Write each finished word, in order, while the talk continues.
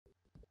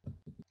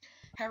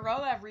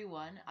Hello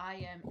everyone, I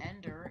am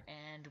Ender,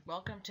 and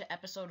welcome to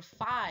episode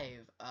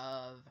 5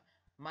 of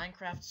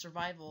Minecraft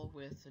Survival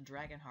with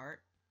DragonHaert,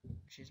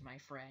 which is my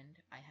friend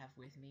I have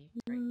with me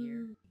right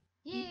here.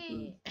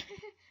 Yay!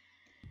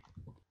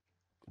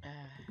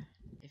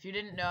 If you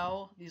didn't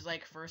know, these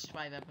first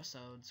 5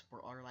 episodes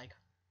are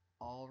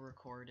all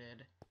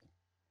recorded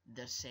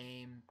the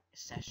same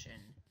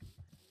session.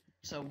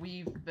 So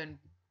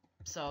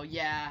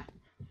yeah,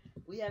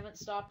 we haven't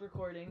stopped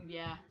recording,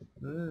 yeah.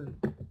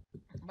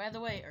 By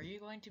the way, are you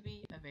going to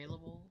be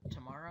available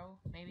tomorrow,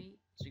 maybe?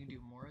 So you can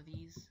do more of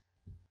these?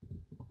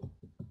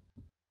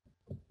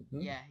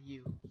 Yeah,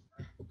 you.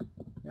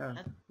 Yeah.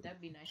 That'd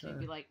be nice. Sure.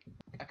 Maybe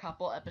a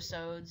couple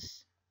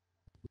episodes.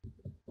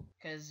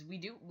 Because we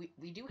do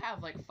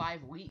have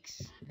 5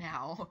 weeks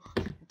now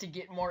to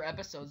get more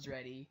episodes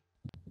ready.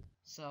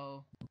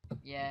 So,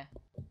 yeah.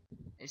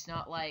 It's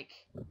not like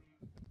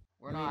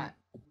we're not...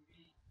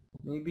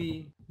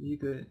 Maybe you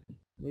could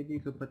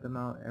put them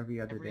out every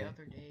other day. Every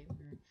other day.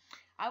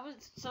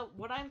 So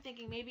what I'm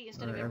thinking, maybe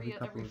instead Or of every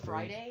couple of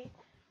Friday,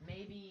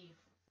 maybe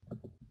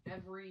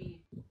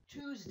every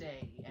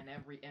Tuesday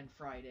and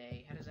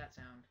Friday. How does that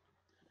sound?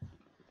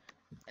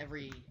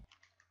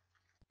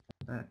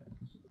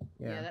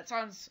 Yeah, that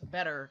sounds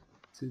better.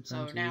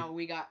 So now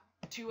we got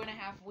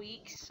 2.5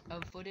 weeks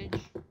of footage.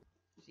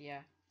 So yeah,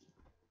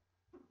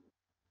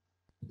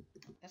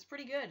 that's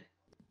pretty good.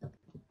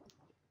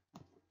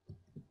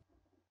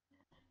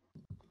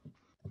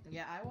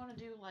 Yeah, I want to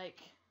do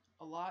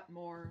a lot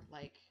more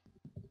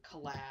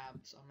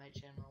collabs on my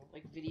channel,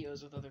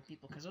 videos with other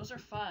people, because those are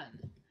fun.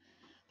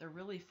 They're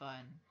really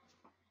fun,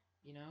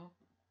 you know?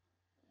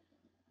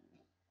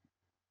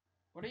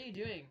 What are you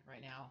doing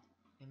right now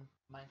in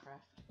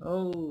Minecraft?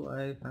 Oh,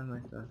 I found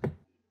my stuff.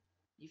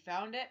 You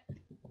found it?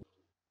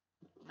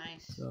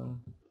 Nice. So,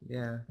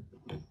 yeah.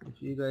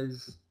 If you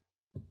guys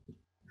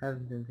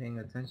haven't been paying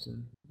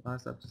attention,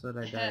 last episode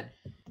I died.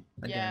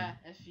 Yeah,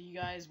 if you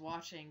guys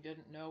watching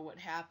didn't know what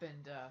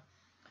happened,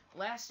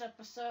 last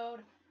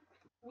episode,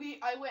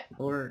 I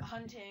went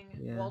hunting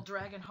while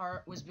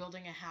DragonHaert was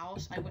building a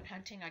house. I went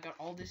hunting, I got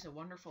all this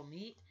wonderful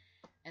meat,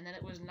 and then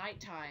it was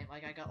nighttime.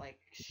 I got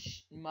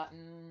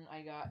mutton,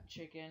 I got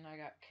chicken,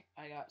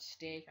 I got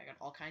steak, I got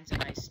all kinds of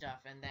nice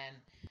stuff, and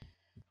then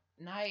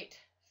night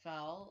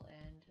fell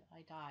and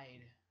I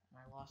died. And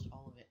I lost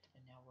all of it,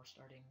 and now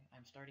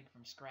I'm starting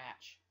from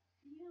scratch.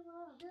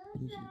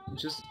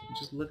 Just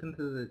look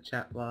into the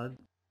chat log.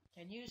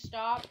 Can you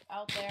stop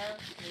out there,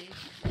 please?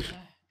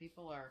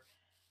 People are...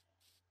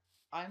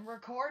 I'm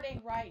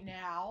recording right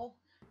now.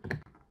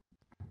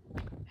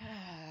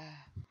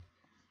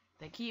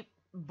 They keep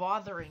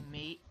bothering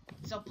me.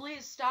 So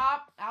please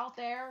stop out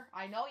there.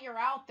 I know you're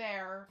out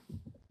there.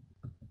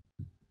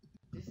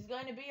 This is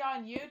going to be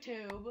on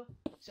YouTube.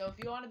 So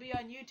if you want to be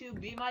on YouTube,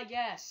 be my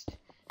guest.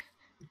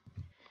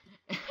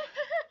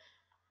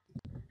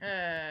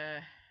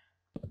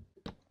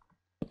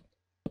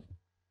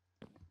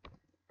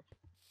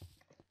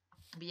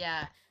 But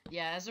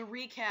yeah, as a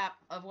recap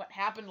of what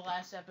happened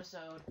last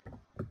episode,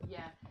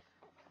 yeah,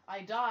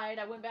 I died,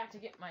 I went back to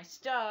get my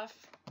stuff,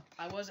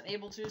 I wasn't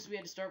able to, so we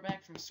had to start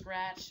back from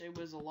scratch. It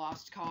was a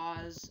lost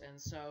cause, and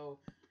so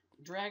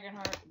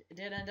DragonHaert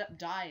did end up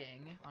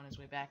dying on his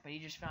way back, but he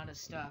just found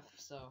his stuff,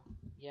 so,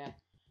 yeah.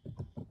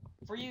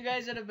 For you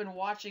guys that have been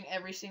watching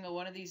every single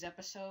one of these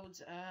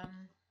episodes,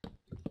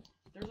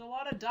 there's a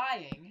lot of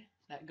dying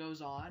that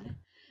goes on.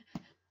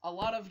 A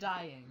lot of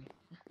dying.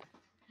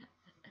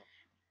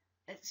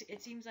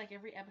 It seems like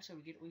every episode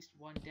we get at least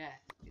one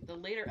death. The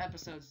later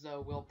episodes,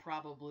 though, will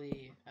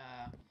probably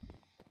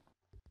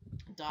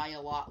die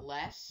a lot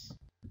less,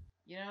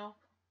 you know,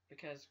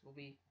 because we'll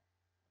be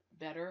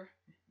better.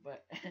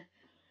 But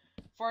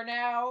for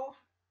now,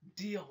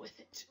 deal with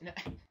it.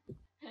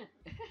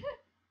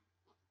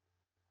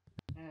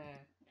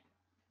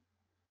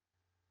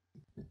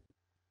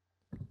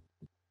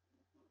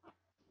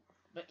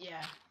 But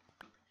yeah.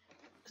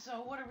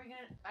 So what are we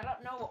gonna... I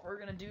don't know what we're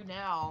gonna do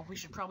now. We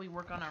should probably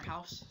work on our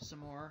house some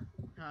more,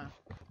 huh?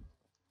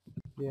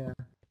 Yeah,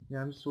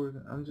 I'm just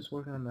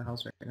working on the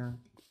house right now.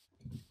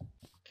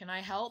 Can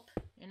I help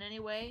in any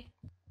way?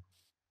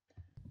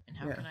 And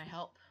how can I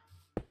help?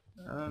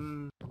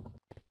 So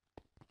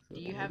do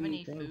you have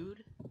any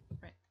food?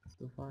 Right.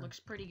 So far. Looks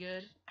pretty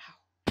good. Ow.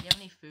 Do you have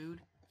any food?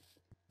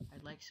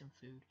 I'd like some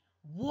food.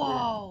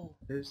 Whoa!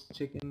 Yeah, there's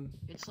chicken.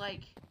 It's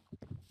like...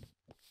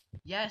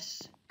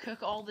 Yes!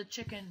 Cook all the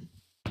chicken!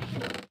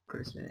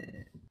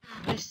 Crispy.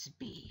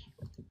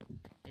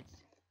 It's...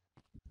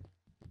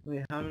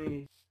 Wait, how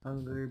many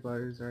hungry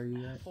bars are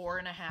you at?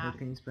 4.5.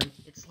 Can you sprint?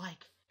 It's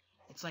like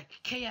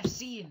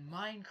KFC in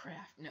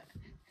Minecraft. No.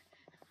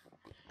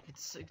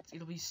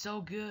 It'll be so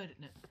good.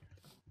 No.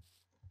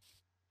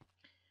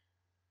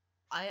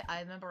 I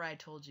remember I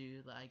told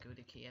you that I go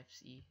to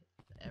KFC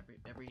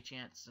every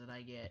chance that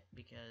I get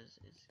because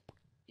it's...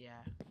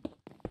 Yeah.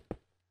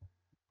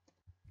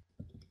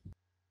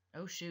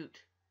 Oh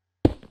shoot.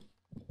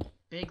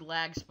 Big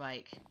lag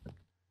spike.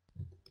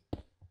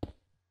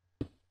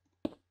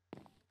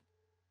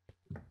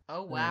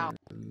 Oh wow.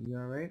 You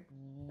alright?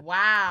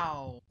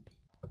 Wow.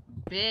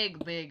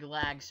 Big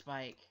lag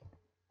spike.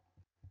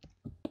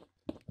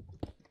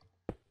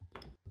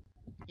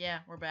 Yeah,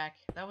 we're back.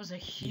 That was a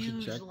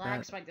huge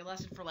lag spike that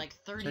lasted for like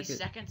 30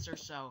 seconds or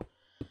so.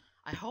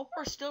 I hope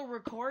we're still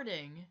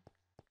recording.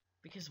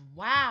 Because,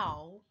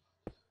 wow.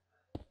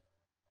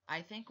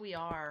 I think we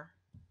are.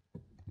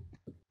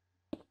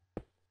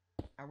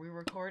 Are we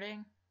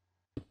recording?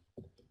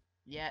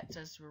 Yeah, it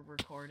says we're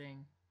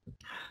recording.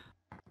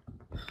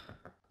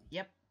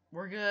 Yep,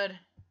 we're good.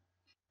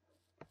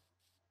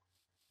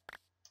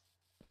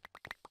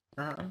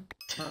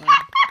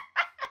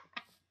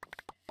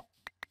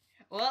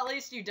 Well, at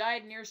least you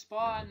died near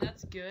spawn.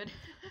 That's good.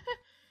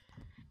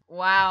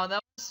 Wow,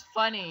 that was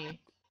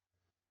funny.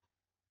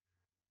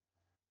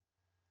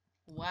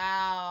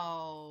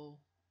 Wow.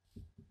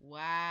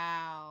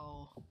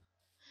 Wow.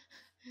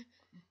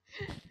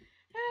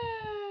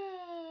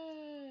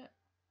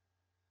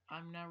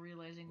 I'm now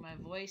realizing my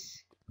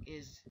voice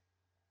is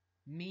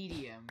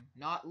medium,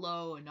 not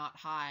low and not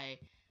high.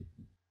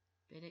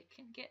 But it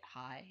can get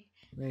high.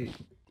 Wait.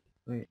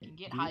 It can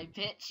get high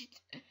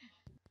pitched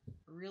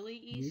really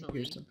easily. Do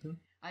you hear something?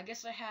 I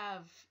guess I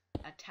have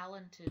a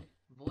talented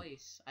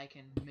voice. I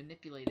can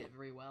manipulate it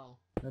very well.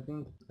 I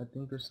think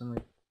there's some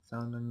like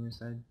sound on your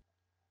side.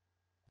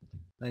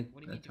 Like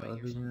a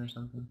television or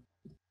something.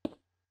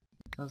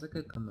 Sounds like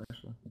a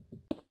commercial.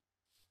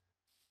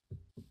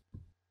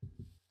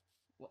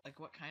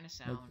 What kind of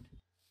sound?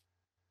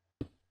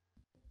 What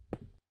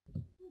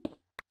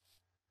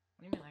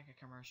do you mean like a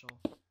commercial?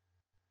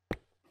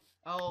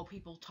 Oh,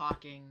 people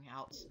talking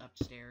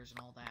upstairs and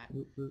all that.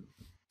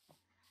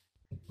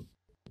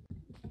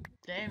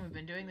 Dang, we've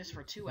been doing this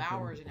for 2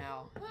 hours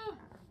now.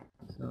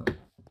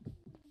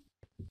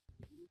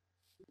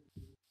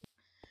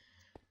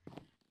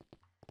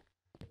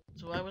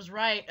 So I was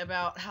right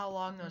about how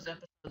long those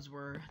episodes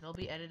were. They'll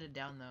be edited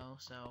down though,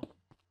 so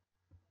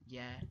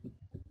yeah.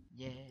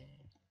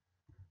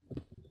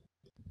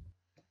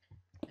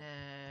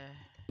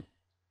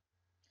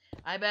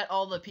 I bet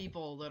all the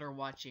people that are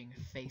watching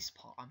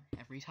facepalm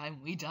every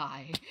time we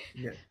die.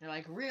 Yeah. They're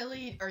like,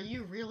 really? Are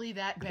you really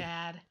that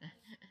bad?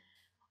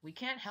 We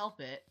can't help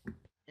it.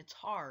 It's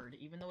hard,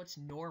 even though it's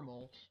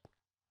normal.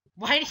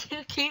 Why do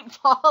you keep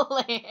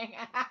falling?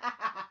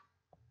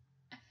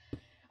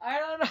 I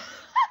don't know.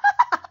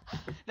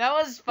 That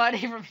was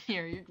funny from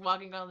here. You're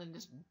walking on and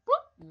just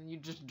whoop, and you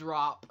just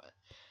drop.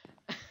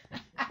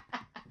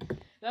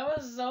 That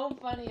was so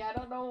funny. I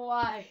don't know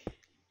why.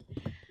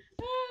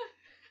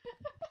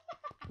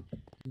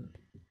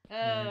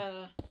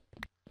 That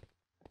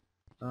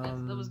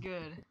was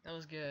good. That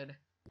was good.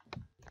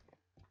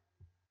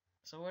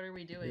 So what are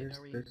we doing?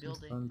 Are we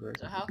building?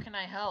 So how can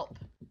I help?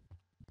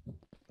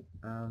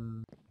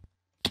 I'm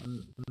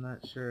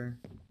not sure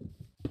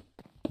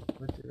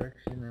what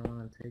direction I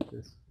want to take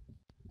this.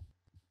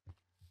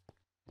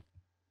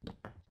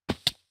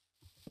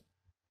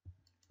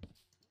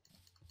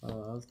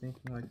 Oh, I was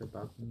thinking like a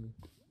balcony.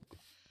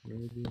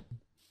 Maybe.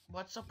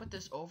 What's up with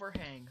this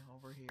overhang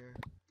over here?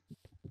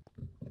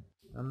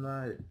 I'm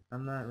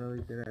not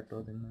really good at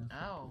building that.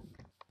 Oh.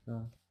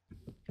 So.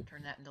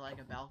 Turn that into like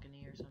a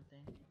balcony or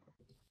something.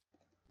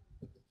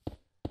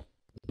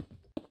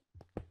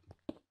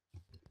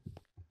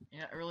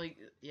 Yeah, really,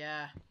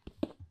 yeah.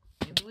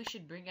 Maybe we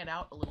should bring it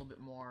out a little bit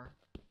more.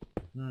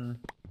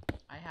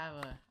 I have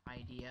a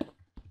idea.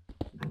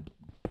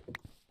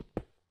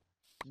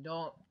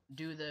 Don't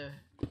do the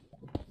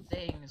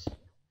things.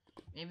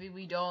 Maybe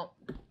we don't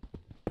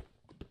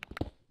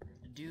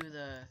do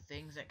the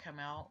things that come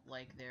out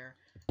like they're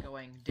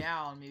going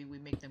down. Maybe we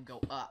make them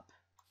go up.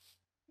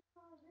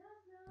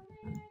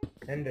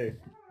 Ender.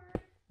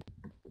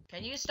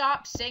 Can you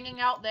stop singing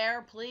out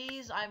there,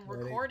 please? I'm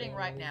recording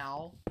right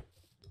now.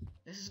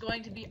 This is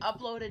going to be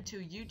uploaded to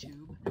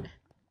YouTube.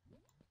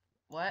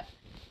 What?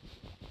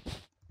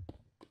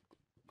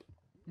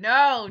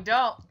 No,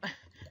 don't.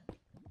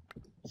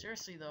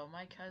 Seriously though,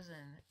 my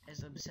cousin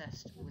is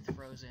obsessed with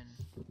Frozen.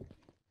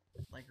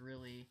 Like,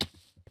 really.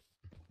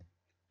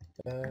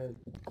 Yeah,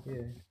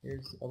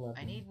 here's 11.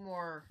 I need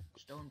more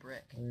stone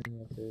brick. And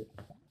that's it.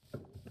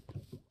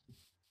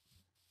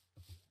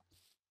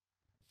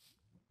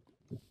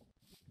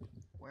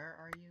 Where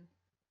are you?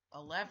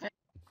 11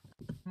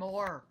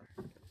 more.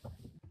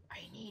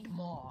 I need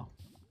more.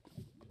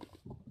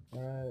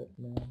 No.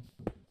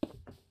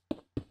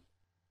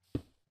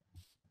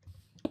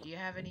 Do you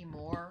have any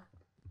more?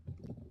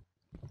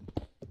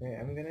 Okay,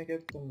 I'm gonna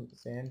get some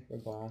sand for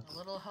glass. A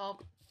little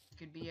help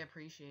could be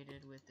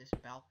appreciated with this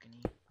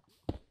balcony.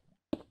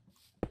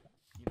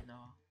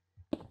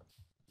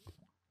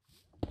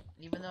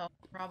 Even though I'm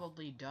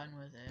probably done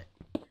with it.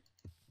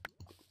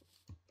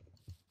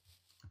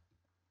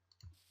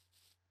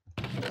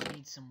 I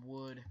need some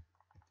wood.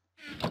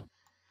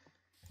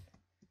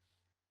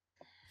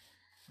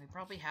 We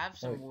probably have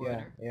some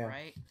wood, yeah.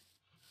 right?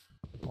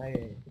 I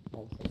have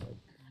some wood.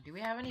 Do we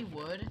have any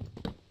wood?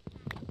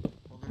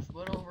 Well, there's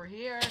wood over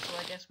here, so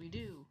I guess we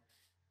do.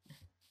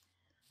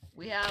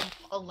 We have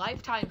a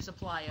lifetime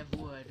supply of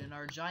wood in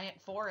our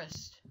giant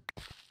forest.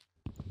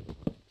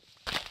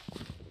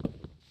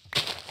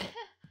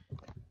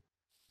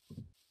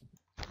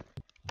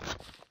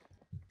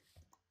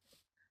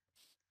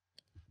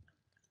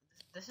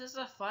 is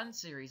a fun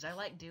series. I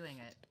like doing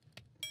it.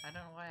 I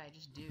don't know why, I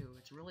just do.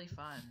 It's really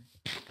fun.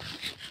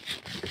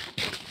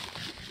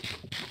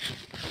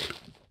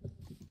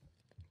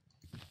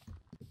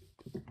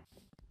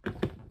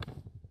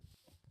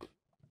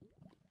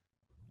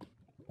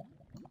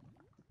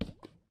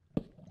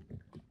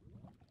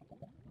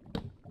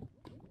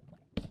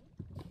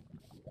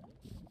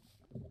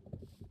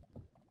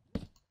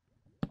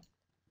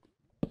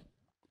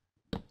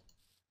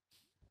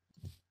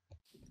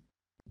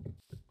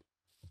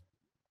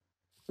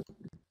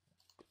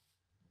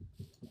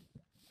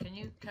 Can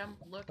you come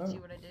look and see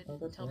what I did?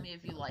 Tell me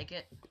if you like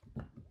it.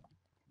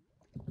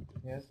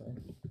 Yes,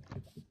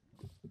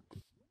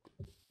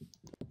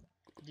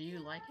 Do you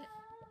like it?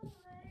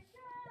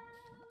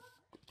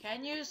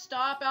 Can you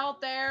stop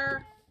out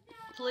there?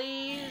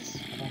 Please?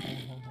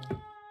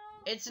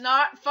 It's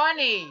not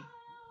funny!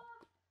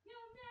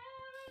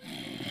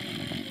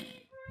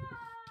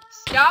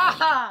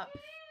 Stop!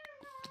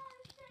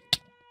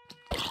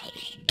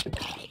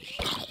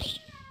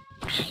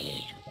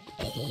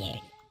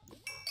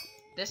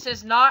 This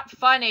is not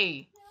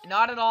funny.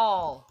 Not at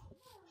all.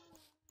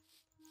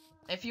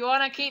 If you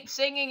want to keep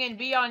singing and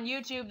be on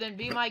YouTube, then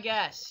be my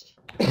guest.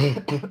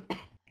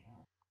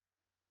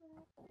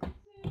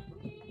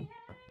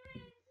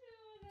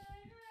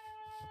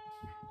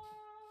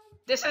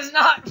 This is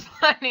not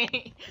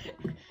funny.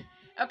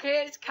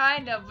 Okay, it's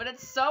kind of, but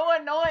it's so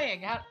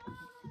annoying.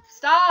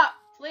 Stop,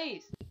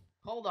 please.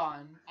 Hold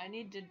on. I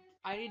need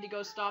to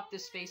go stop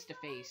this face to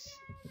face.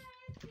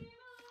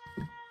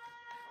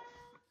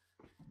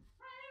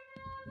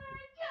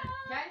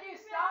 Can you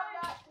stop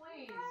that,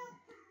 please?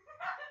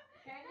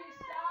 Can you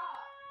stop?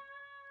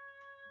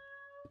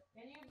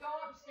 Can you go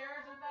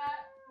upstairs with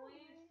that,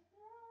 please?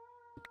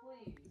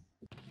 Please.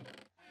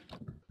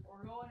 Or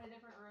go in a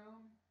different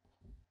room.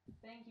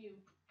 Thank you.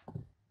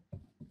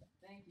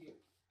 Thank you.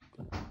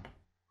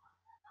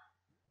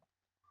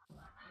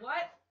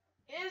 What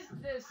is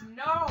this?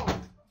 No!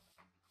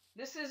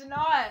 This is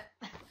not...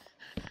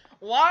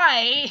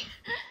 Why?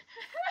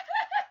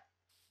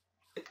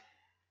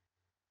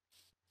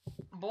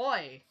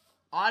 Boy.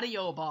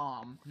 Audio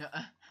bomb. No.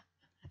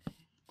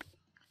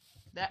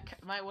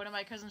 One of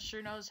my cousins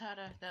sure knows how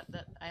to...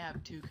 I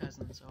have 2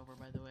 cousins over,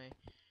 by the way.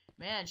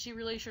 Man, she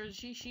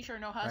sure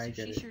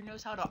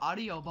knows how to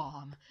audio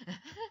bomb.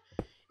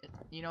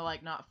 You know,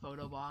 like, not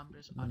photo bomb,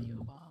 just audio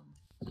bomb.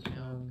 You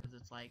know, because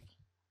it's like...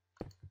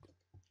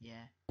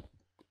 Yeah.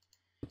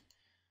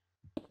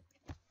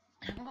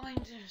 I'm going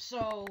to...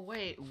 So,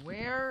 wait,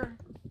 where...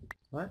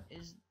 What?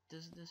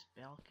 Does this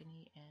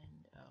balcony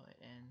end? Oh, it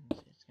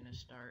ends. It's gonna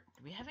start.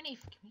 Do we have any...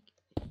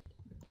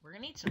 We're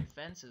gonna need some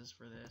fences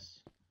for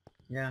this.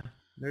 Yeah,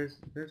 there's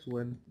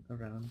wood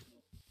around.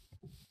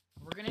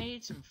 We're gonna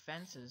need some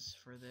fences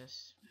for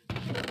this.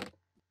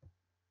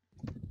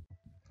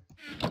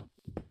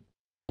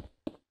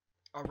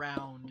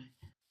 Around.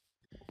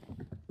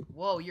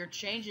 Whoa, you're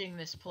changing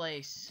this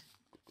place.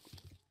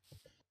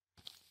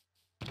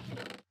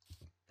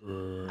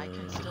 I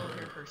can still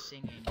hear her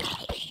singing,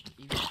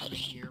 even coming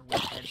here with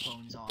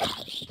headphones on.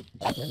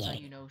 That's how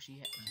you know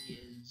she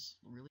is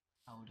really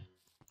loud.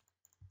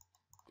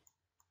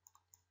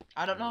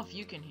 I don't know if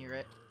you can hear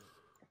it.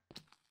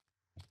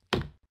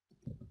 I'm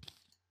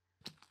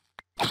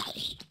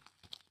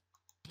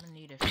gonna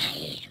need a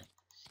few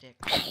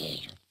sticks.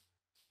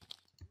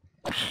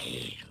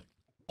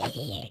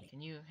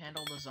 Can you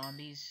handle the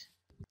zombies?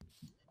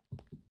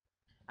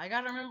 I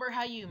gotta remember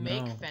how you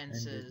make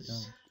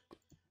fences.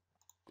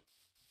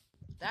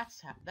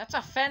 That's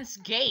a fence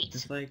gate.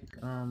 It's like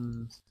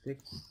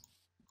sticks.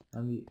 I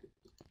mean,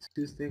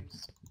 2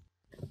 sticks.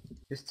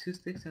 There's 2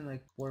 sticks and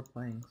like 4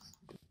 planks.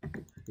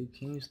 You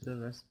changed the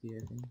recipe, I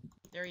think.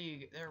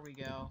 There we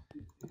go.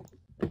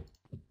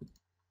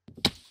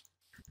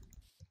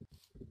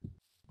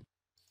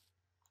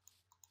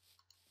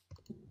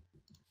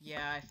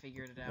 Yeah, I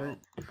figured it out.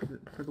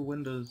 But for the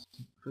windows,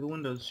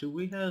 should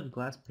we have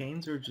glass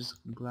panes or just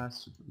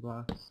glass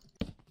blocks?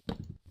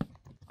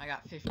 I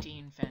got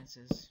 15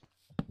 fences.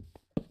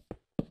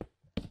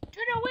 To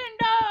the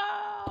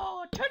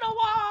window! To the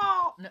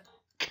wall! No.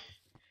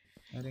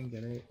 I didn't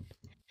get it.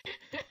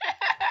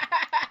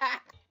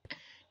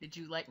 Did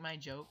you like my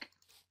joke?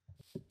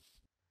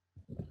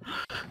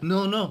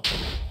 No.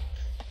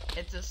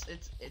 It's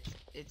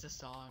a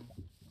song.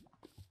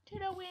 To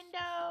the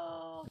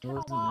window! To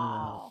the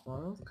wall!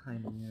 Well, it was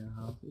kind of near the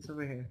house. It's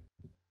over here.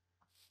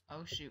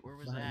 Oh shoot, where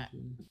was Behind that?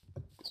 you.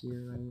 To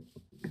your right.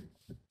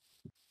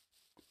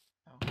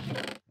 Oh.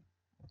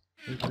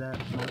 Is that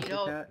Monster You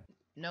don't Cat?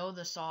 know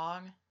the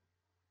song?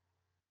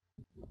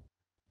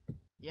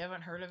 You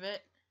haven't heard of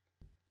it?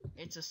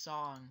 It's a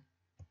song.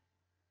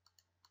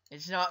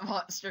 It's not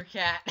Monster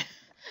Cat.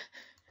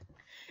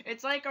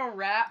 It's like a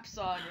rap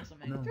song or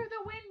something. No. Through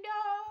the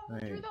window!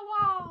 Right. Through the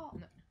wall!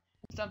 No,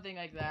 something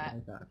like that.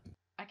 Like that.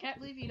 I can't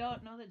believe you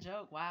don't know the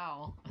joke.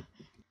 Wow.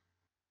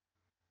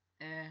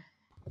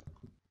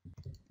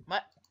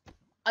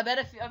 I bet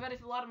if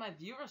a lot of my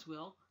viewers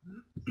will.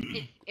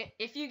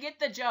 If you get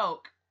the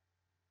joke,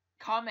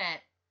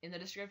 comment in the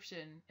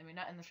description. I mean,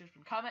 not in the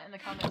description. Comment in the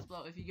comments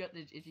below if you get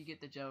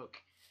the joke.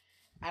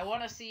 I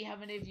want to see how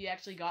many of you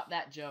actually got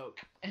that joke,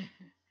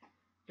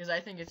 because I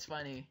think it's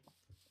funny.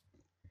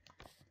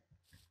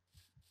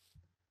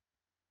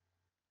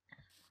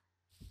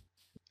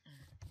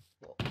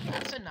 Well,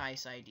 that's a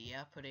nice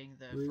idea. Putting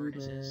the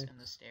furnaces in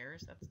the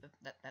stairs.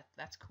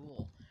 That's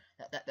cool.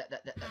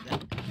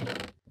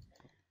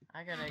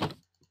 I gotta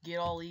get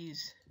all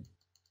these.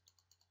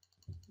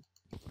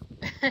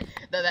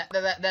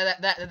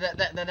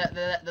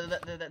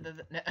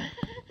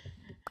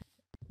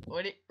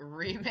 What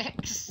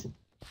remix?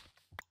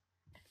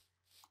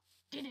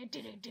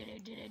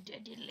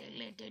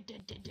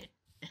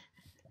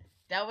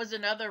 That was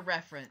another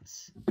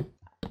reference.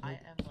 I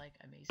am like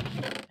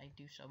amazing. I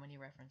do so many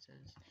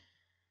references.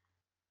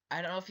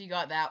 I don't know if you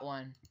got that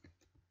one.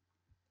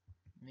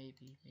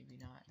 Maybe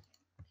not.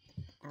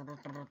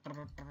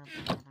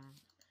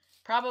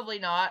 Probably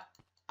not.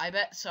 I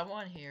bet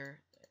someone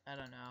here. I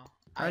don't know.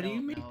 How do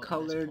you make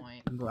colored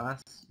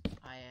glass?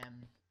 I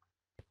am.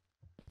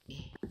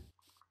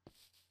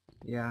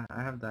 Yeah,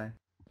 I have dye.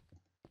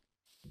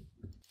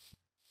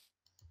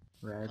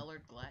 Red.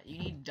 Colored glass. You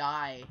need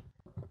dye.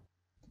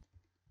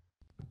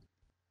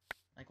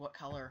 Like what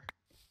color?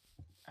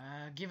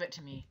 Give it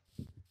to me.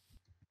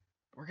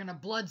 We're gonna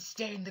blood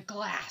stain the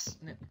glass.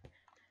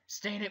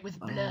 Stain it with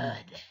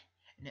blood.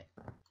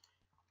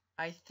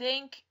 I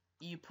think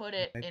you put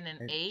it in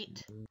an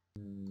 8,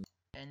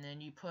 and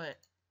then you put,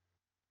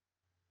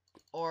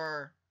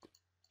 or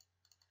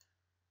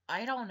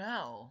I don't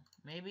know.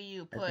 Maybe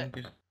you put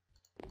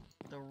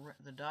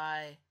the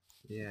dye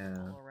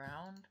all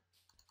around.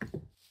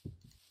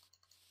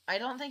 I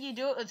don't think you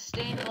do it with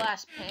stained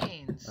glass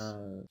panes.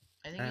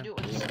 I think you do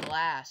it with just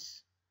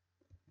glass.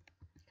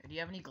 Do you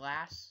have any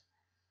glass?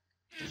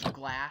 Just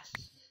glass.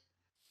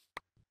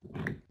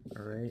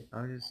 Alright,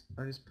 I'll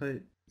just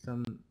put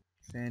some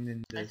sand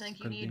in this. I think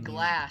you need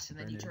glass, and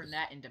then you turn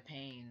that into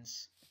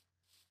panes.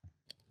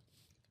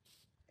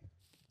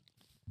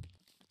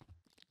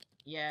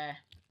 Yeah.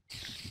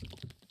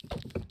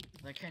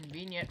 The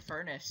convenient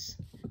furnace.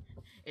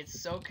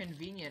 It's so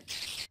convenient.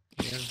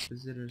 We have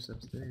visitors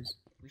upstairs.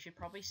 We should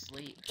probably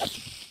sleep.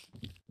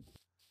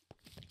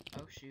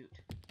 Oh shoot.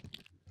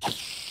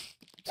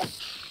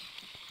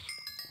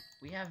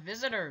 We have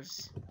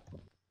visitors.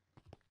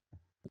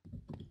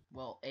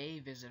 Well, a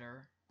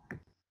visitor.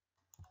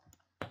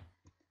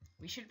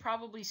 We should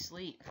probably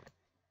sleep.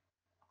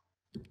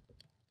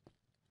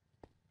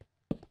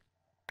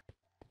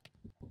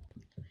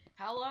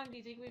 How long do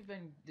you think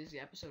this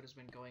episode has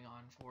been going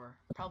on for?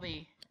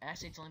 Probably,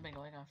 actually it's only been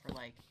going on for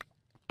like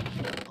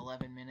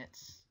 11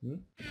 minutes. I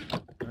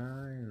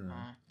don't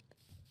know.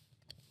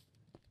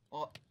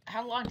 Well,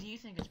 how long do you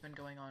think it's been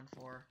going on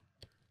for?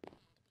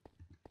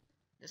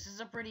 This is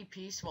a pretty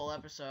peaceful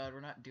episode.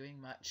 We're not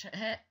doing much.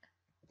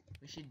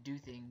 We should do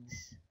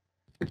things.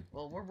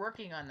 Well, we're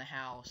working on the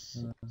house,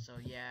 so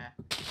yeah.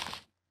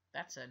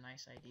 That's a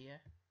nice idea.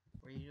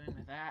 What are you doing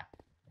with that?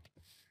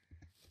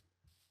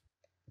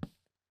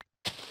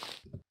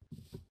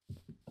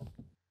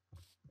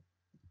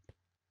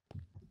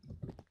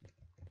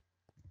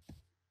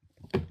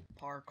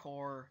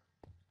 Parkour.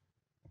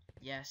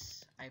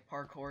 Yes, I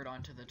parkoured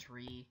onto the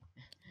tree.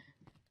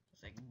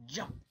 It's like,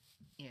 jump!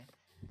 Yeah.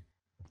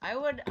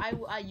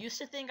 I used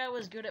to think I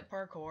was good at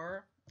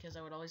parkour, because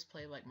I would always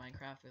play, like,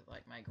 Minecraft with,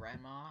 like, my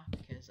grandma,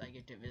 because I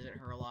get to visit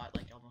her a lot,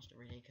 like, almost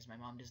every day, because my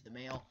mom does the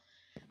mail.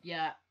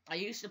 Yeah, I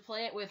used to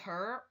play it with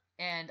her,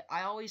 and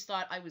I always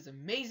thought I was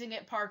amazing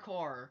at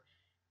parkour.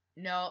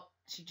 No,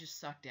 she just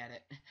sucked at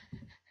it.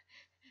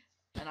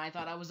 And I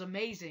thought I was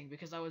amazing,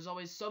 because I was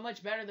always so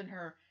much better than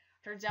her.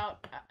 Turns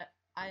out,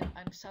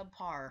 I'm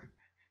subpar.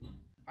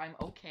 I'm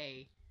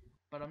okay,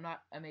 but I'm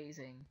not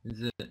amazing.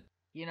 Is it?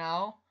 You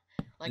know?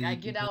 Like, I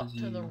get out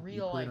to the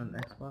real, like, on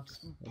Xbox?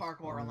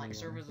 parkour on, like,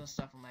 servers and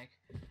stuff, I'm like,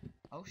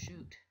 oh,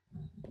 shoot.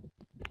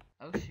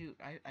 Oh, shoot,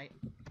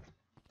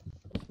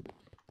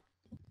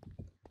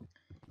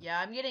 Yeah,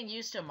 I'm getting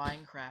used to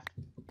Minecraft.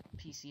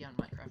 PC on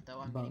Minecraft,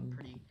 though. I'm getting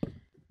pretty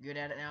good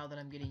at it now that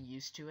I'm getting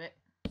used to it.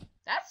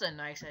 That's a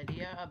nice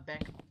idea. A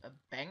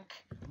bank.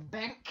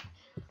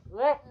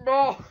 What?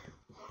 No!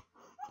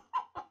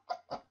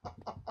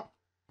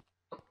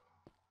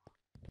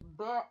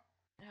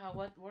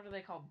 What are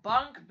they called?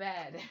 Bunk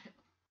bed.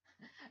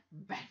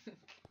 Bank.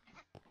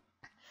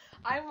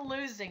 I'm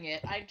losing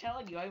it. I'm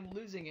telling you, I'm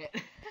losing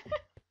it.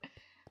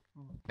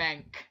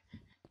 Bank.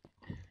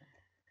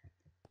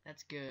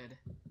 That's good.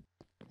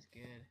 That's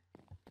good.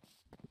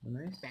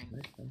 Nice. Bank.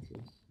 Nice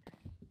fences.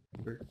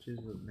 Birches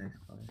with nice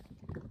color.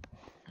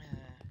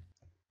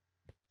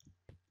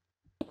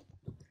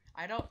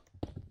 I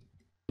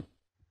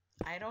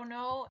don't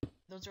know.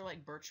 Those are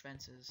like birch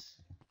fences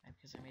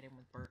because I made them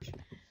with birch.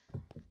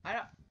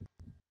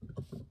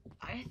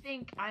 I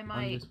think I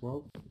might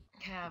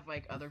have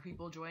like other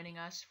people joining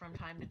us from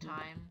time to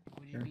time.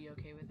 Would you be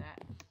okay with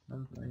that?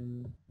 I'm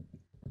fine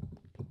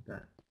with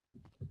that.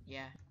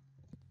 Yeah.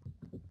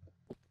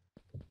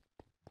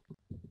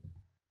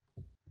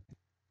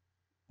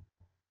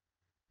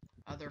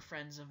 other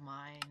friends of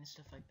mine and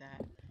stuff like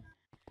that.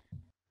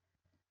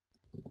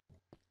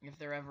 If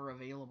they're ever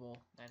available,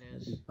 that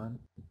is. That'd be fun.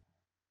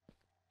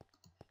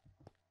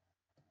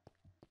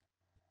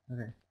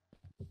 Okay.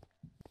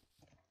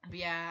 But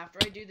yeah, after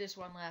I do this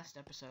one last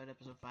episode,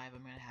 episode 5,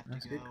 I'm gonna have to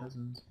Ask go. your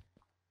cousins.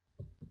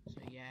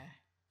 So yeah.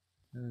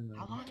 I don't know.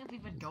 How long have we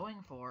been going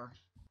for?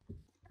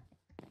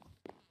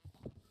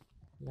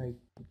 Like,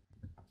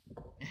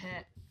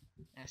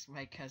 Ask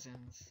my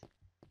cousins.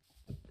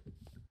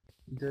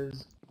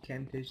 does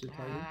Camtasia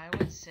tell you? I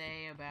would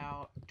say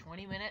about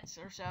 20 minutes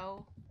or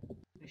so.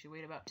 We should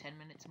wait about 10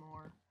 minutes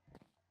more.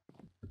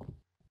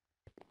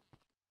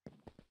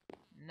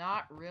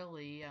 Not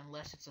really,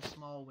 unless it's a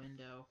small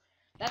window.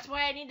 That's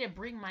why I need to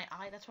bring my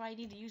that's why I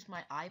need to use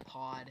my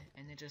iPod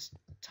and then just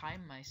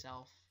time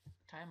myself.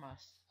 Time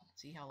us.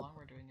 See how long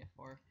we're doing it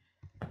for.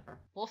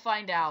 We'll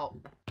find out.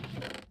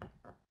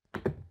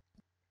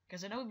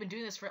 Because I know we've been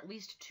doing this for at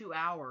least 2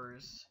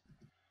 hours.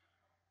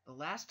 The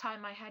last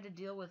time I had to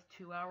deal with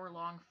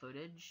 2-hour-long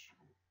footage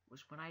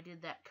was when I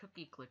did that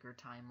cookie clicker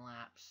time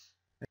lapse.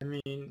 I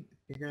mean,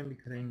 you're gonna be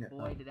cutting it Boy,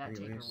 up did that take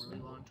a anyways, really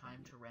so- long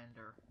time to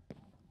render.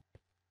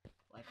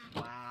 Like,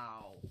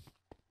 wow.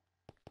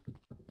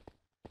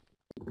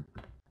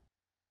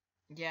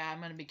 Yeah,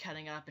 I'm gonna be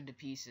cutting it up into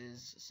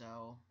pieces,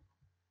 so...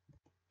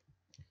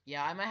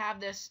 Yeah, I'm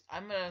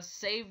gonna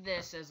save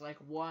this as, like,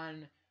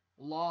 one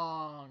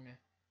long,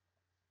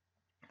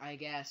 I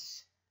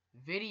guess,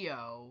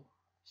 video,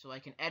 so I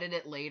can edit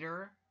it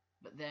later,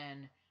 but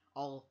then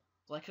I'll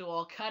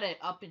cut it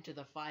up into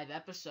the 5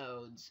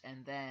 episodes,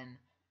 and then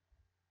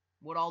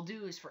what I'll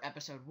do is for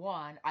episode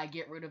 1, I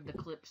get rid of the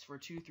clips for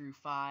 2 through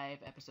 5,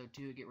 episode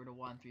 2, get rid of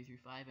 1, 3 through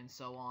 5, and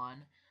so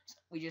on. So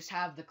we just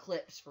have the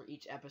clips for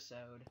each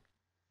episode,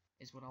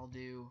 is what I'll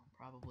do,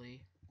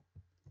 probably.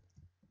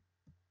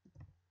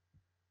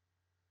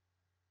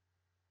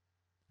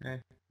 Okay.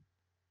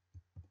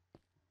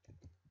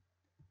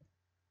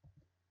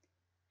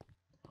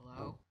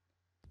 Hello?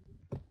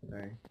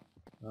 Sorry.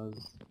 I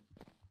was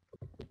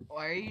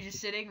Why are you just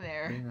sitting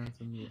there? putting on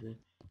some music.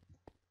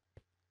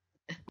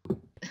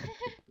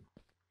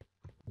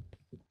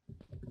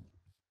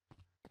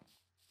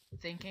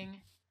 Thinking?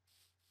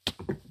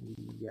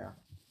 Yeah.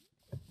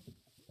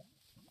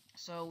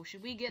 So,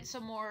 should we get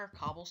some more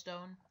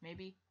cobblestone,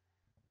 maybe?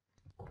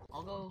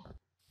 I'll go...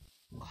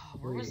 Oh,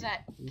 where was Wait,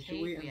 that we should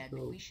cave wait we had?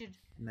 until We should...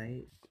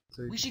 Night.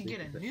 So We should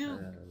get a take nuke.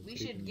 the- We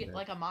taking should get the-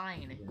 like a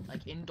mine, yeah.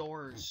 like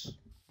indoors.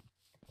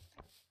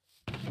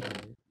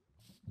 Alright.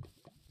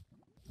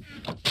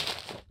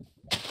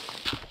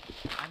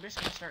 I'm just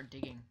gonna start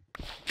digging.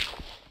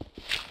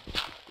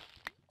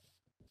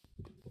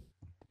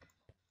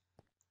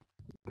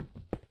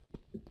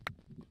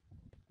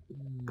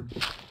 Hmm.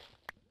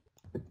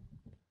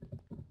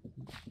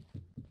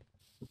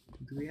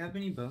 Do we have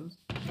any bones?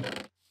 I'm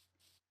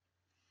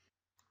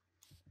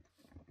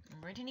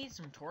going to need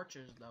some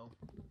torches, though.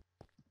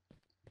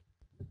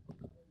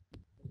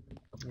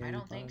 Yeah, I you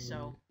don't think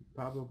so.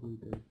 Probably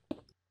did.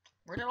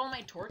 Where did all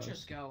my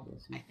torches go?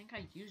 Yes, you- I think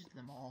I used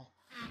them all.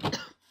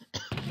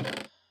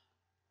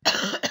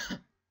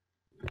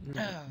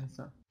 That's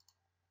not-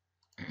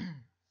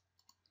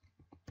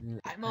 Yeah,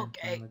 I'm I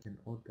okay. sound like an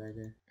old guy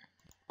there.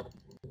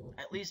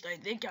 At least I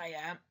think I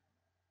am.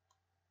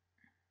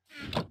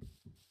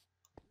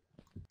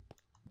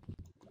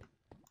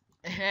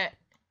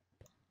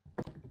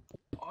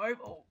 I'm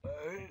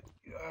okay.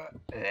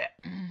 Yeah.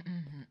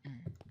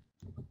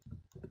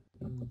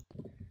 Hmm.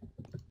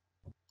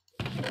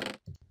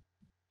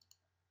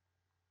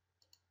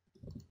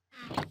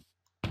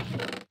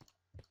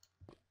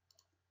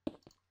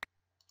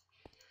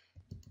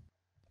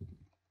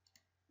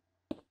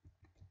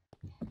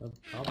 A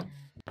pop?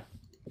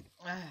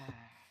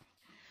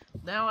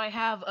 Now I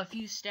have a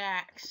few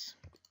stacks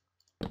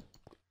that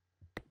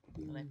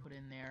I put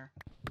in there.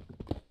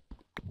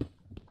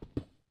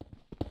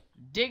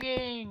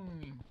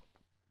 Digging!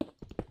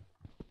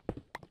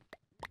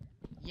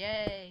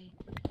 Yay!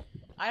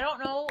 I don't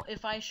know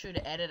if I should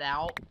edit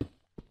out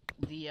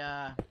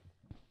the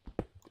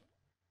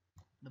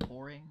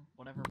boring,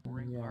 whatever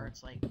boring Yeah.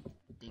 parts, like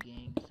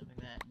digging, stuff like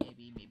that.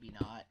 Maybe, maybe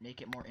not.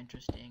 Make it more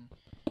interesting.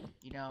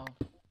 You know,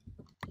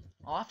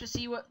 I'll have to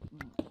see what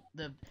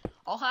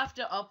I'll have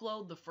to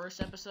upload the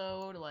first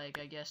episode, like,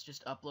 I guess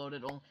just upload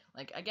it on,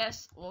 like, I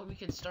guess, well, we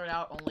could start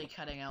out only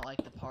cutting out,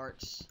 like, the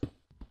parts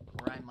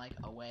where I'm, like,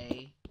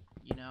 away,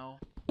 you know?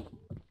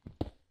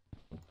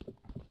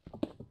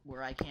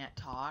 Where I can't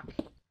talk,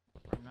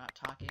 or I'm not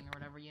talking or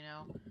whatever, you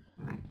know?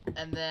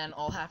 And then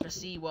I'll have to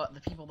see what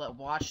the people that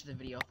watch the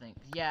video think.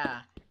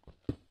 Yeah.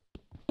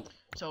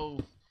 So,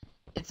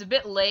 it's a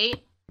bit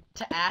late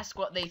to ask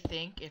what they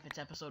think if it's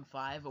episode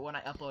 5, but when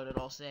I upload it,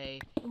 I'll say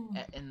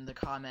in the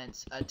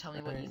comments, tell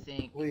me what you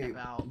think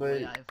about the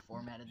way I've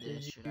formatted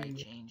this. Should I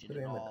change it Put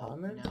it at in the all?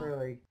 comments You know? or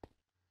like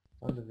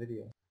on the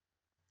video?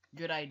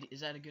 Good idea.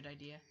 Is that a good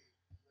idea?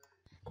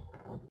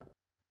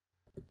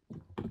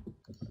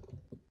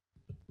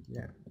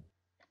 Yeah.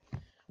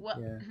 What?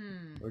 Yeah.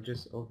 Or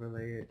just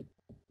overlay it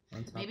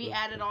on top. Maybe of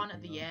add it on at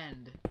everything the else.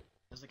 end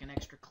as like an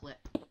extra clip.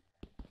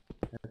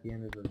 at the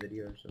end of a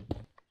video or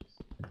something.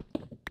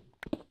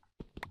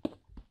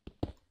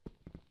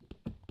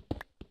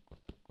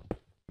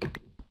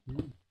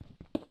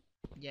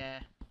 Yeah.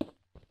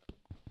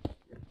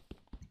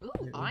 Ooh,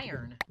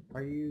 iron.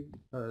 Are you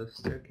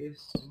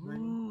staircase?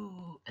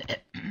 Ooh.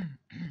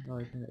 Oh,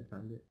 I think I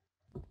found it.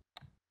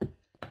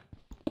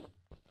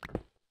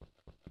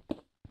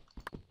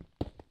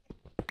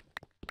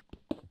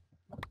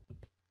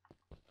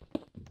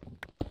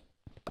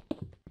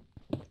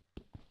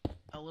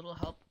 A little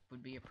help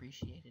would be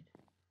appreciated.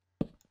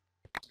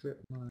 Strip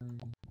mine.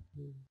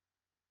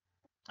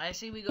 I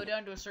say we go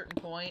down to a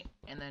certain point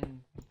and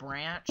then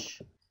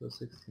branch. So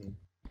 16.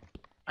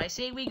 I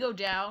say we go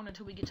down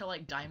until we get to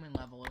like diamond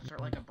level and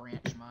start like a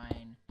branch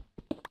mine.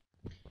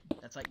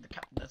 That's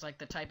like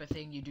the type of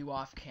thing you do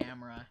off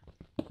camera.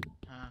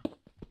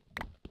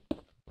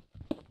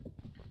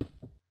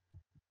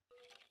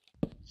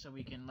 So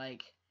we can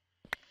like.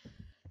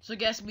 So I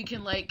guess we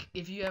can like,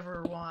 if we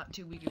ever want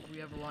to, we can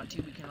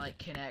like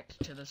connect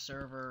to the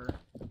server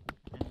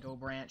and go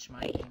branch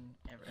mining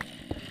every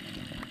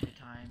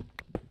time.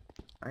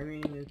 I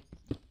mean,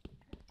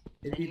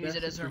 And use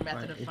it as our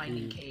method of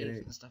finding caves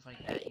and stuff like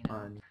that, you know.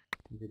 On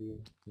video,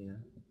 yeah.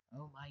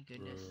 Oh my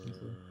goodness.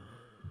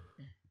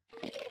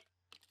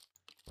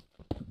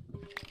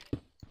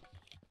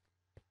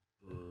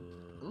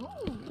 Ooh,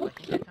 I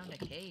think I found a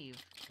cave.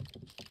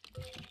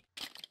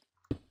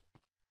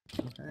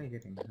 I'm kinda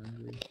getting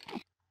hungry.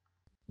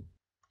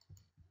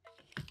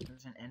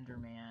 There's an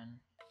Enderman.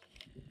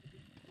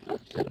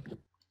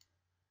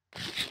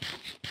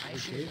 I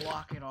should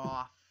block it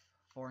off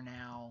for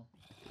now.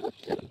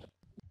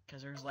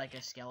 Because there's like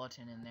a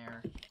skeleton in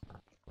there.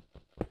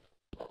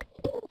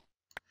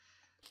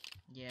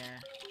 Yeah.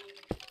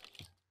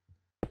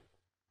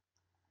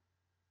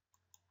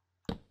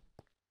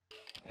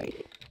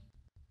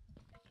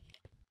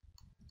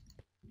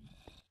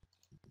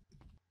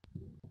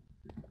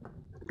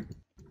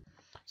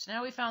 So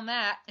now we found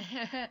that.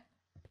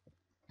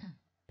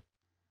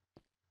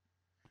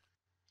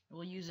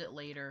 We'll use it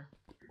later.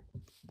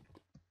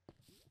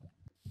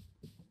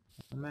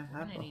 I might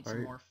have I need a some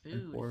heart more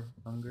food. for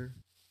hunger.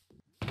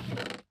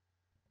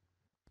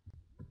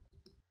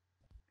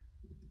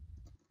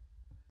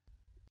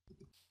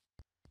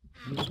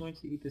 I'm just going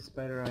to eat the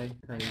spider eye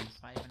because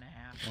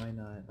 5.5. why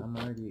not? I'm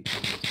already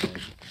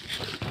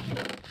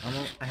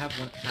almost dead. I have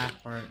one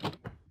half heart.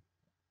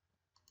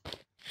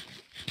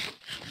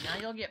 Now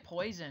you'll get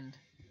poisoned.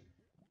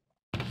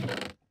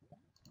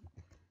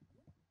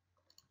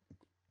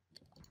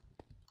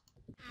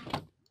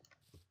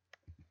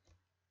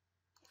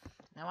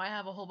 Now I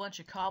have a whole bunch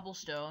of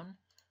cobblestone.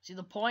 See,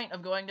 the point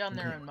of going down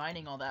there and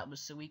mining all that was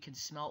so we could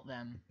smelt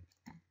them.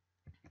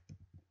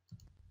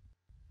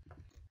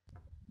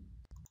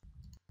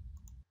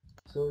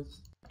 So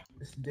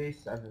it's day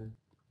 7.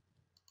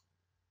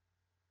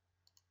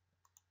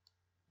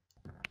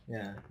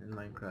 Yeah, in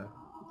Minecraft.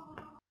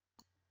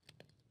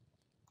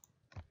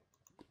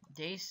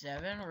 Day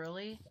 7,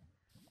 really?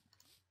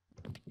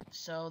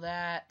 So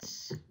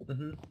that's...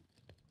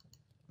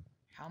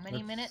 How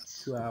many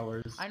minutes? 2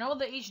 hours. I know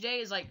that each day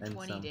is like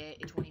 20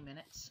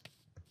 minutes.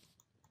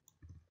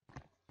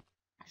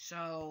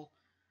 So...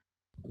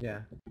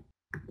 Yeah.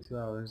 2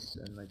 hours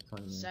and like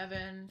 20 minutes.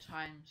 7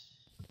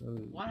 times... So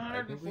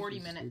 140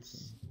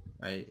 minutes.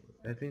 I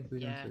think we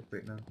can sleep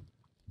right now.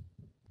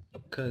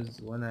 Because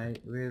when I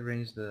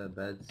rearrange the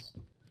beds,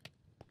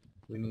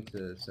 we need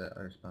to set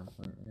our spawn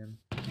point again.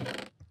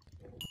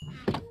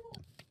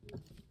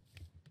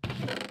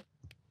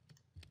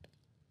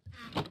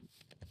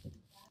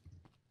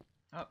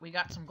 Oh, we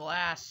got some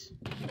glass.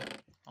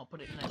 I'll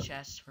put it in the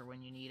chest for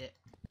when you need it.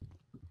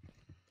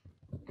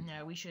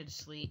 No, we should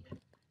sleep.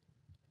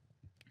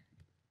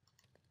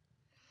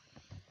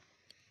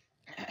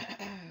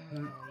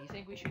 You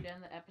think we should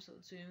end the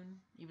episode soon?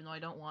 Even though I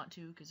don't want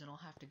to, because then I'll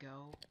have to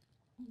go.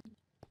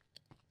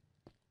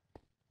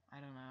 I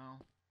don't know.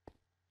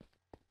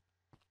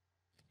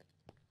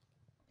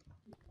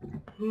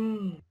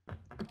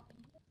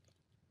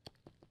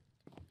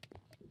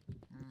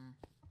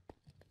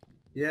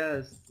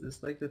 Yes,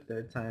 it's like the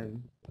 3rd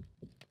time.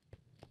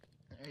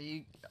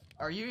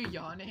 Are you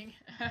yawning?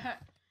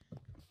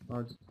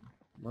 Oh,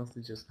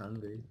 mostly just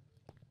hungry.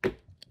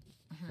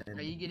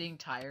 Are you getting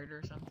tired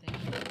or something?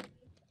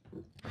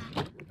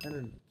 I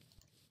don't.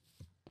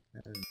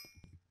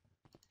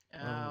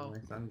 Oh, my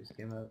song just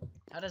came out.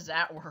 How does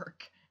that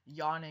work?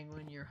 Yawning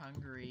when you're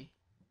hungry.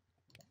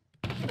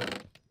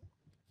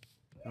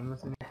 I'm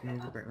listening to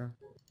music right now.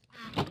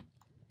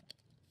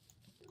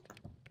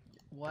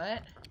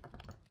 What?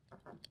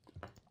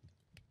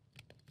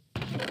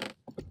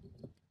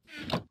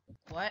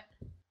 What?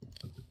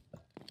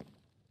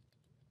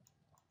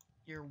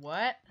 You're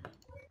what?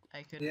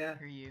 I couldn't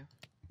hear you.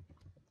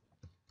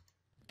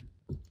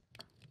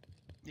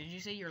 Did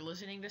you say you're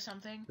listening to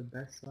something? The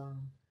best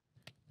song.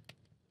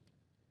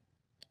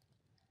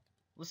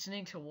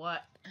 Listening to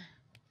what?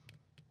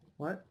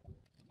 What?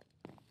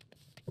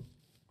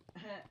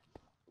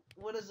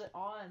 What is it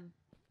on?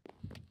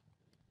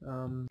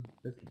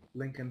 It's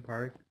Linkin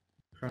Park.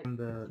 from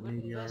the This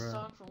Meteora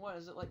song from what?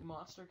 Is it like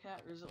Monster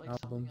Cat or is it like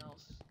album. something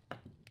else?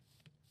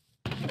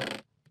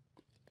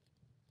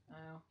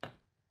 Oh.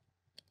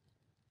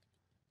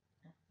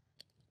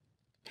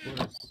 Of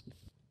course.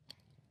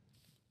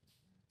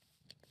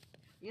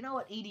 You know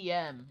what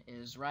EDM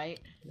is, right?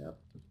 Yep.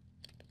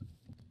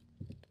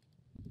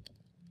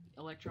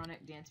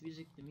 Electronic dance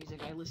music, the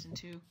music I listen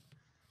to.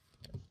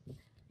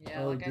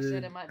 Yeah, Oh, like I dude,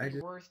 said, it might I be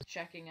just- worth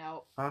checking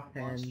out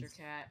Offhand. Monster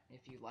Cat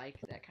if you like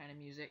that kind of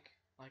music,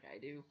 like I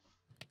do.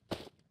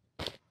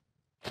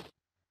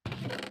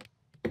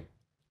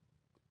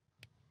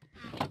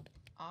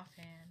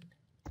 Offhand.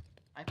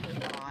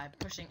 I'm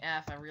pushing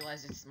F. I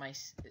realize it's my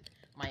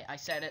I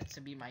set it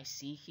to be my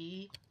C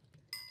key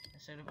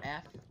instead of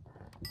F.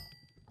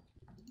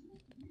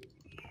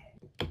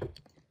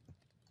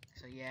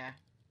 So yeah.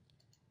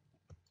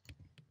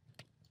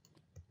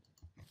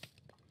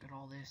 Look at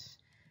all this.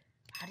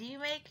 How do you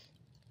make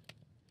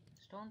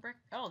stone brick?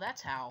 Oh,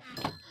 that's how.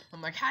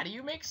 I'm like, how do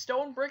you make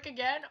stone brick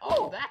again?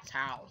 Oh, that's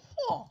how.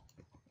 Oh.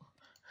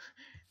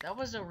 That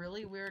was a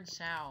really weird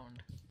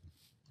sound.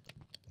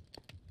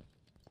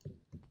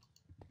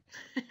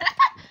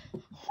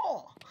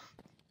 Oh.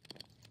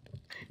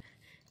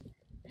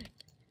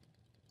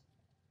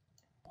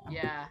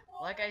 Yeah,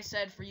 like I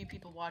said, for you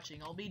people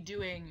watching, I'll be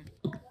doing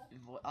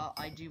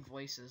I do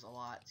voices a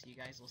lot, so you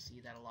guys will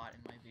see that a lot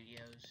in my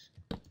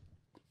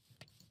videos.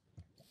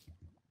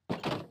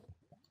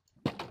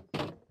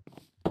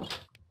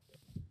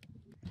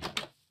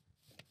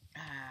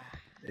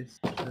 It's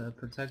to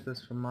protect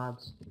us from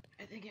mobs.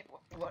 I think it.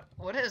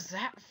 What is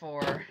that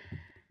for?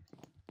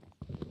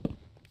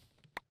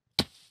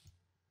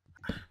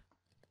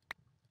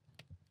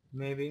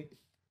 Maybe.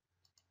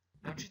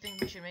 Don't you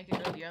think we should make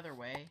it go the other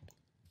way?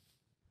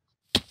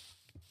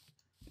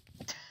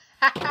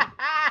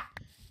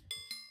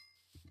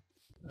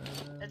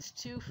 That's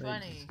too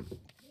funny.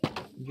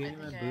 Give I me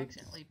my think I boots.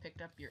 accidentally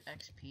picked up your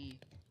XP.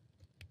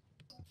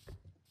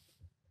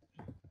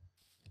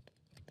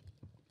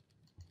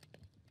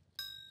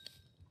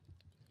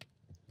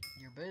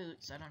 Your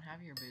boots? I don't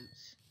have your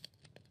boots.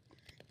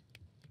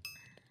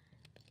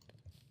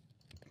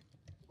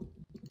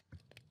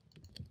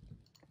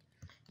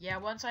 Yeah,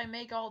 once I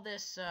make all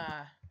this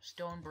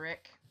stone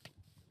brick,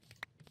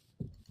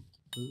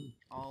 Ooh.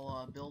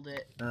 I'll build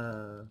it,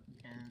 Uh.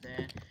 and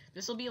then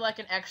this will be like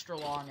an extra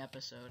long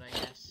episode, I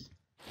guess.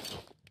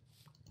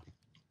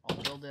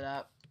 I'll build it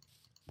up.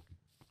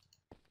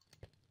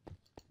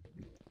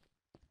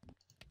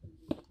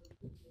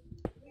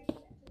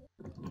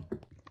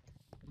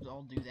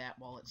 I'll do that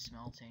while it's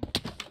smelting.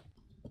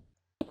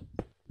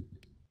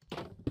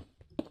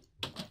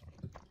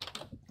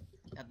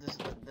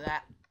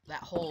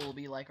 That hole will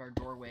be like our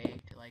doorway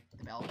to like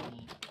the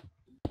balcony.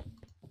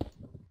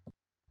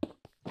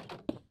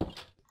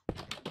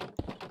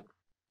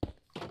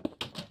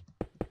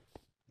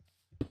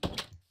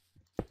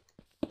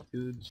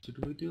 Dude,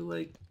 should we do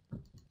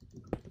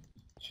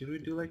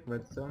like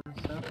redstone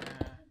stuff?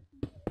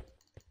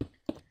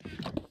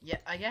 Yeah,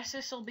 I guess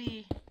this will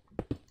be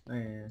Oh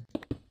yeah.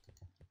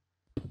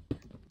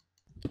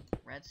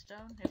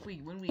 redstone.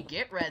 When we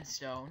get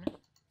redstone,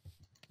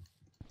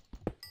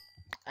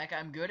 like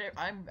I'm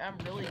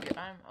really good.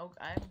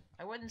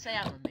 I wouldn't say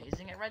I'm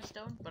amazing at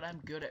redstone, but I'm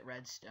good at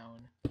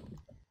redstone.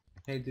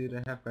 Hey dude,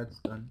 I have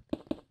redstone.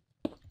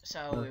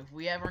 So if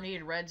we ever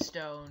need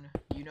redstone,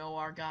 you know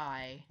our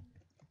guy.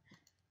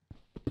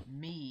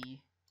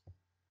 Me.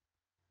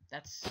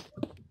 That's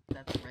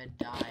red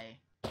dye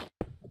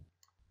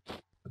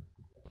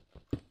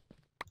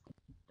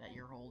that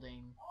you're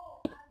holding.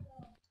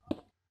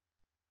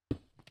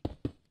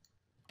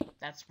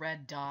 That's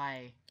red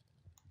dye.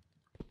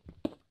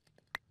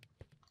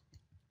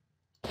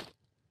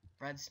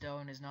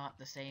 Redstone is not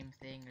the same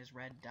thing as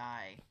red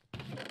dye.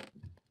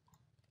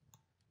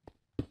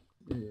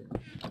 Yeah.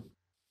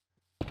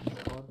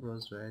 It's called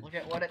rose red. Look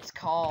at what it's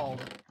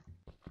called.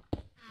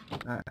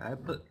 I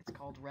put. It's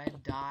called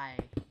red dye.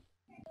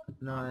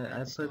 No, I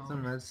put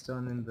some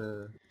redstone in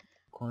the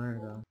corner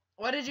though.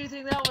 What did you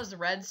think that was,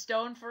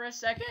 redstone for a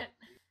second?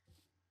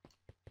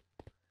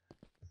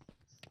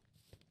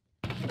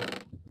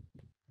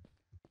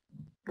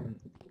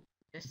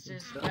 This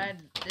is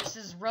red. This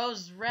is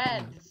rose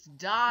red. It's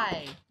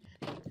dye.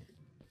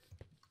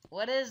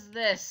 What is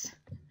this?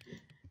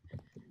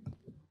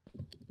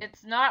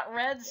 It's not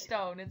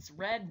redstone. It's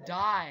red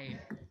dye.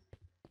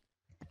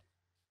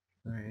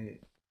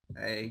 Alright.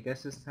 I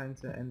guess it's time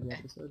to end the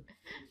episode.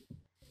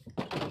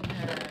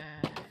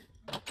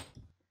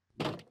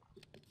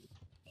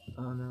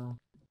 Oh no.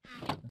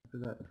 I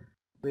forgot.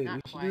 Wait, Not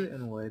we should quite. do it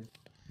in wood.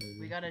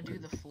 Maybe. We gotta do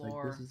the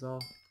floor.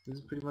 Like, this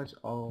is pretty much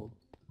all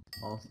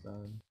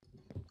stone.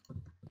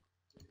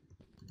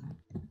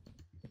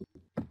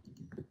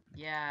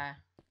 Yeah,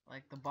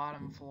 like the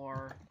bottom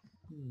floor.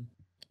 Hmm.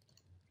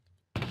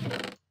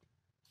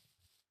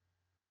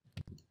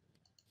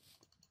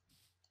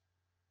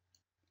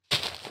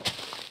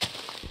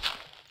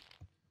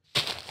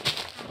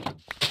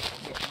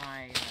 Get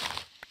my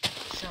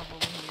shovel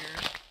here.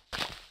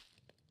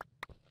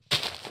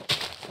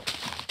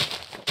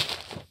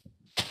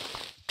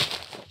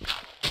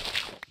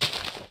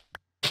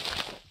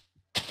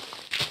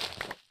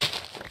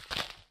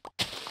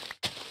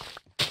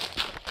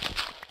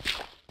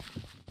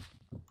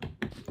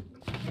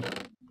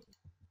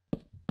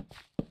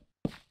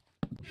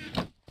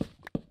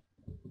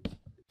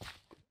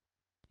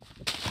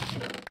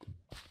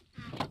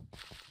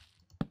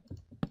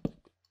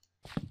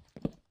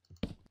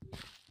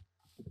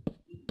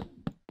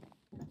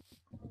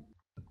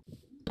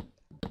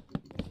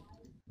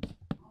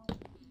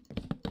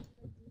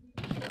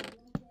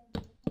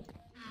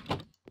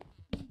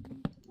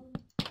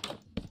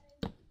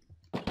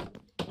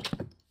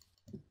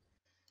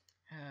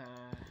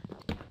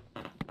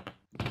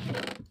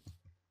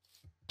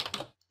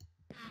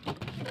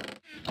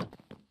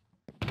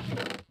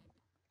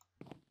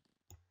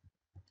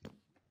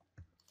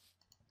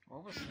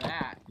 was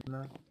that?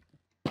 No.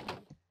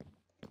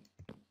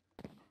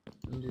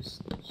 I'm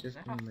just Is that a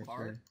shifting my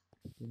fart?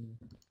 chair.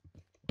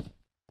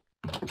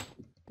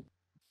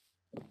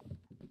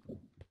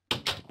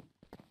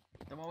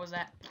 Then what was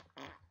that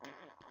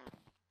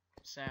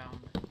sound?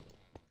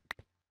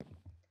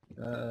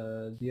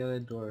 The other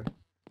door.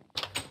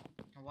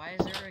 Why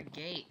is there a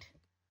gate?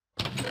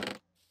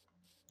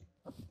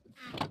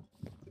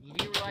 You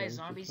do realize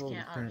zombies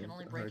can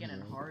only break in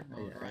hard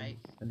mode, right?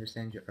 I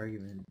understand your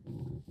argument.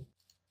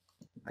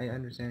 I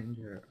understand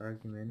your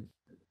argument.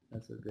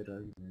 That's a good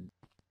argument.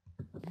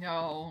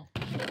 No.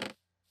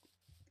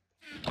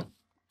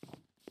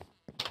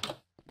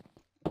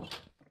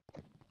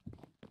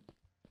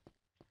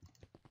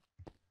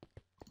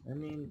 I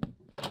mean,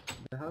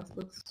 the house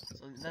looks.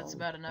 So that's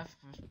about enough.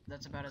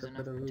 That's about as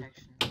enough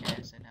protection.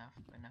 Yes,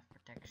 enough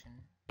protection.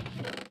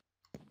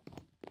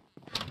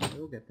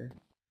 We'll get there.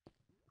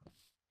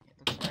 It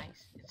looks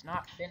nice. It's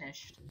not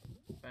finished,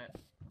 but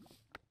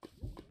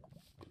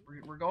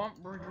we're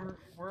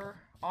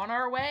on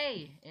our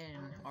way in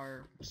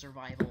our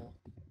survival.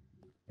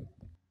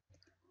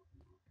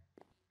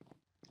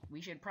 We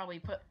should probably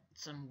put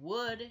some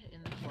wood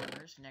in the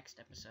corners next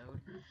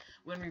episode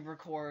when we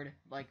record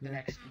like the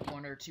next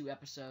 1 or 2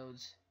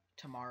 episodes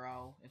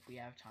tomorrow if we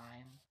have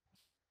time.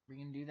 We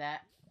can do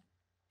that.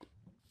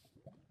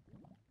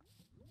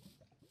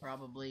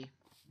 Probably.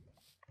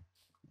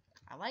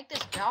 I like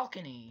this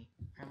balcony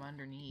from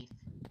underneath.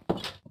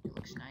 It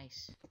looks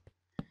nice.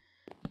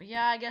 But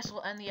yeah, I guess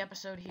we'll end the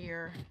episode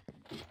here.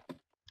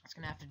 That's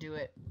gonna have to do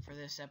it for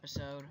this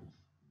episode.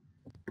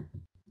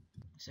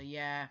 So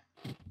yeah,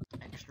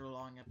 extra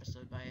long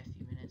episode by a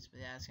few minutes,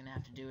 but yeah, that's gonna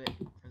have to do it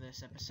for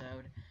this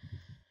episode.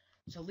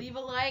 So leave a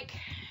like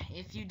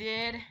if you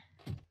did,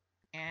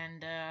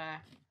 and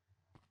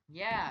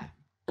yeah,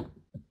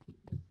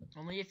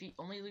 only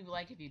leave a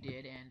like if you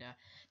did, and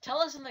tell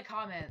us in the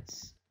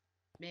comments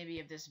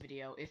maybe of this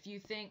video if you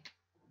think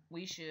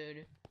we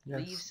should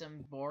leave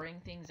some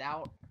boring things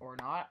out or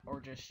not, or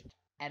just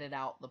edit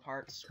out the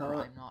parts where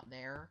I'm not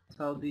there.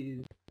 Tell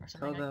them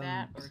like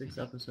that, or 6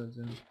 episodes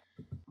in.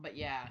 But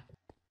yeah.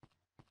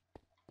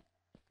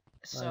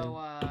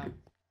 So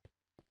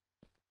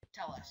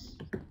tell us.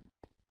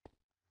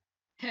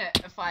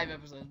 5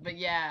 episodes. But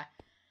yeah.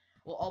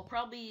 Well, I'll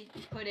probably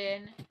put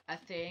in a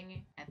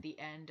thing at the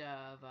end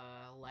of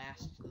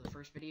the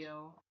first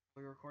video.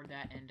 We record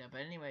that, and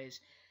but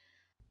anyways,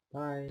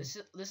 bye. This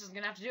is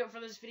gonna have to do it for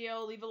this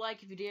video. Leave a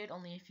like if you did,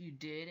 only if you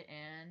did,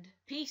 and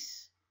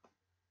peace.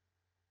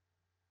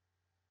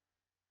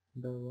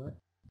 The what?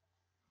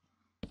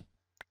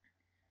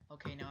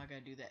 Okay, now I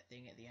gotta do that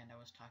thing at the end I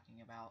was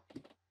talking about.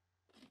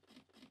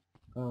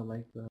 Oh,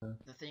 like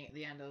the thing at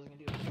the end I was gonna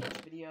do in the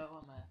first video.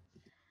 I'm gonna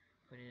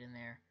put it in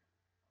there.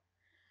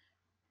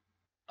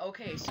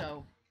 Okay,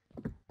 so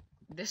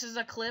this is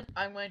a clip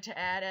I'm going to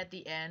add at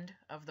the end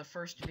of the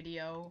first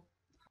video.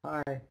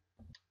 Hi.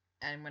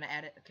 And I'm gonna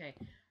add it.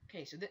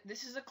 Okay. So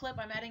this is a clip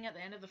I'm adding at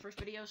the end of the first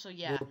video. So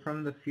yeah, we're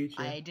from the future.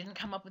 I didn't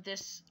come up with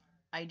this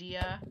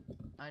idea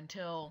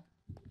until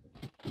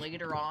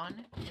later on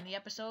in the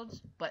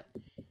episodes, but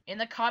in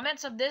the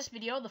comments of this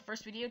video, the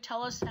first video,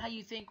 tell us how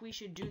you think we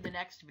should do the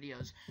next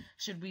videos.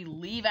 Should we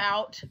leave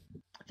out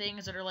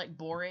things that are like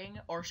boring,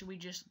 or should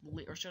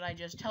I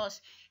just tell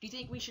us? Do you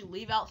think we should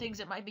leave out things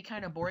that might be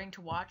kind of boring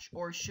to watch,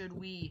 or should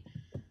we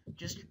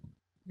just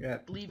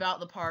leave out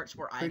the parts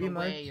where I'm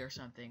away or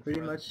something for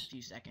a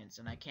few seconds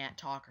and I can't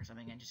talk or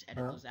something and just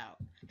edit those out?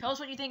 Tell us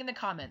what you think in the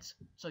comments.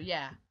 So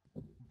yeah,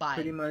 bye.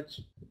 Pretty much.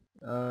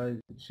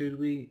 Should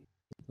we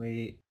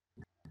wait?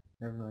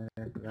 Never mind.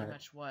 I forgot. Pretty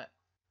much what?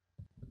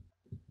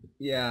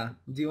 Yeah.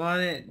 Do you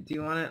want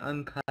it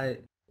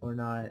uncut or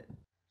not?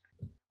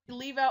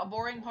 Leave out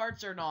boring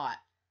parts or not?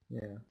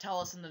 Yeah. Tell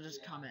us in the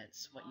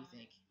comments what you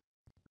think.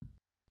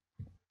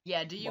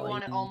 Yeah, do you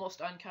want it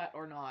almost uncut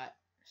or not?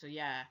 So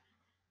yeah.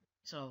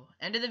 So,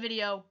 end of the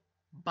video.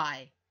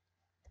 Bye.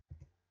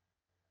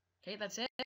 Okay, that's it.